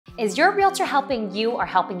Is your realtor helping you or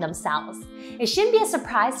helping themselves? It shouldn't be a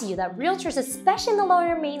surprise to you that realtors, especially in the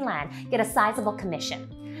lower mainland, get a sizable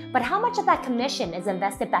commission. But how much of that commission is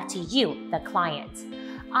invested back to you, the client?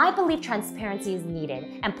 I believe transparency is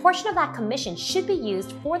needed, and a portion of that commission should be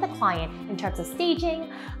used for the client in terms of staging,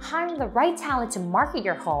 hiring the right talent to market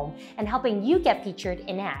your home, and helping you get featured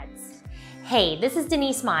in ads. Hey, this is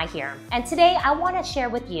Denise Mai here, and today I want to share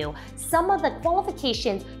with you some of the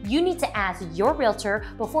qualifications you need to ask your realtor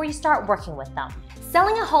before you start working with them.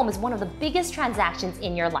 Selling a home is one of the biggest transactions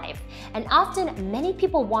in your life, and often many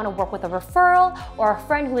people want to work with a referral or a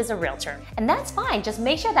friend who is a realtor. And that's fine, just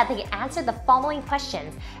make sure that they answer the following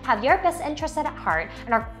questions, have your best interests at heart,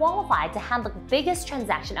 and are qualified to handle the biggest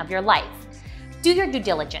transaction of your life. Do your due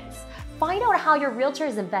diligence. Find out how your realtor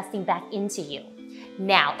is investing back into you.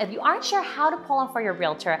 Now, if you aren't sure how to qualify for your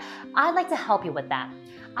realtor, I'd like to help you with that.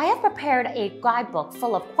 I have prepared a guidebook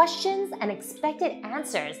full of questions and expected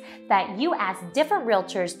answers that you ask different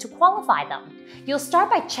realtors to qualify them. You'll start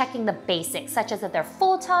by checking the basics, such as if they're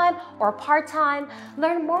full-time or part-time,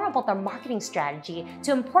 learn more about their marketing strategy,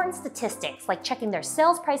 to important statistics like checking their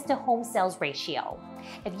sales price to home sales ratio.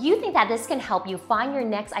 If you think that this can help you find your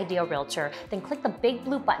next ideal realtor, then click the big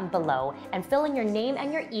blue button below and fill in your name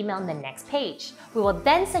and your email on the next page. We will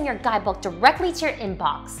then send your guidebook directly to your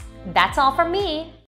inbox. That's all from me.